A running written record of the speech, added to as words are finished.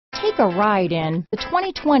Take a ride in the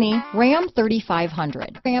 2020 Ram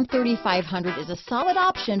 3500. Ram 3500 is a solid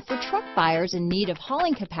option for truck buyers in need of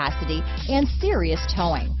hauling capacity and serious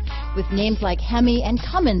towing. With names like Hemi and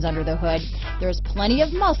Cummins under the hood, there's plenty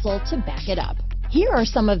of muscle to back it up. Here are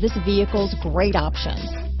some of this vehicle's great options: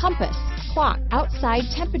 compass, clock, outside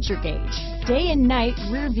temperature gauge, day and night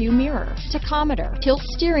rear view mirror, tachometer, tilt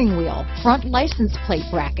steering wheel, front license plate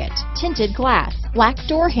bracket, tinted glass, black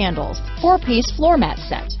door handles, 4-piece floor mat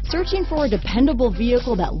set. Searching for a dependable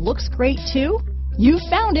vehicle that looks great too? You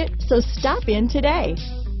found it, so stop in today.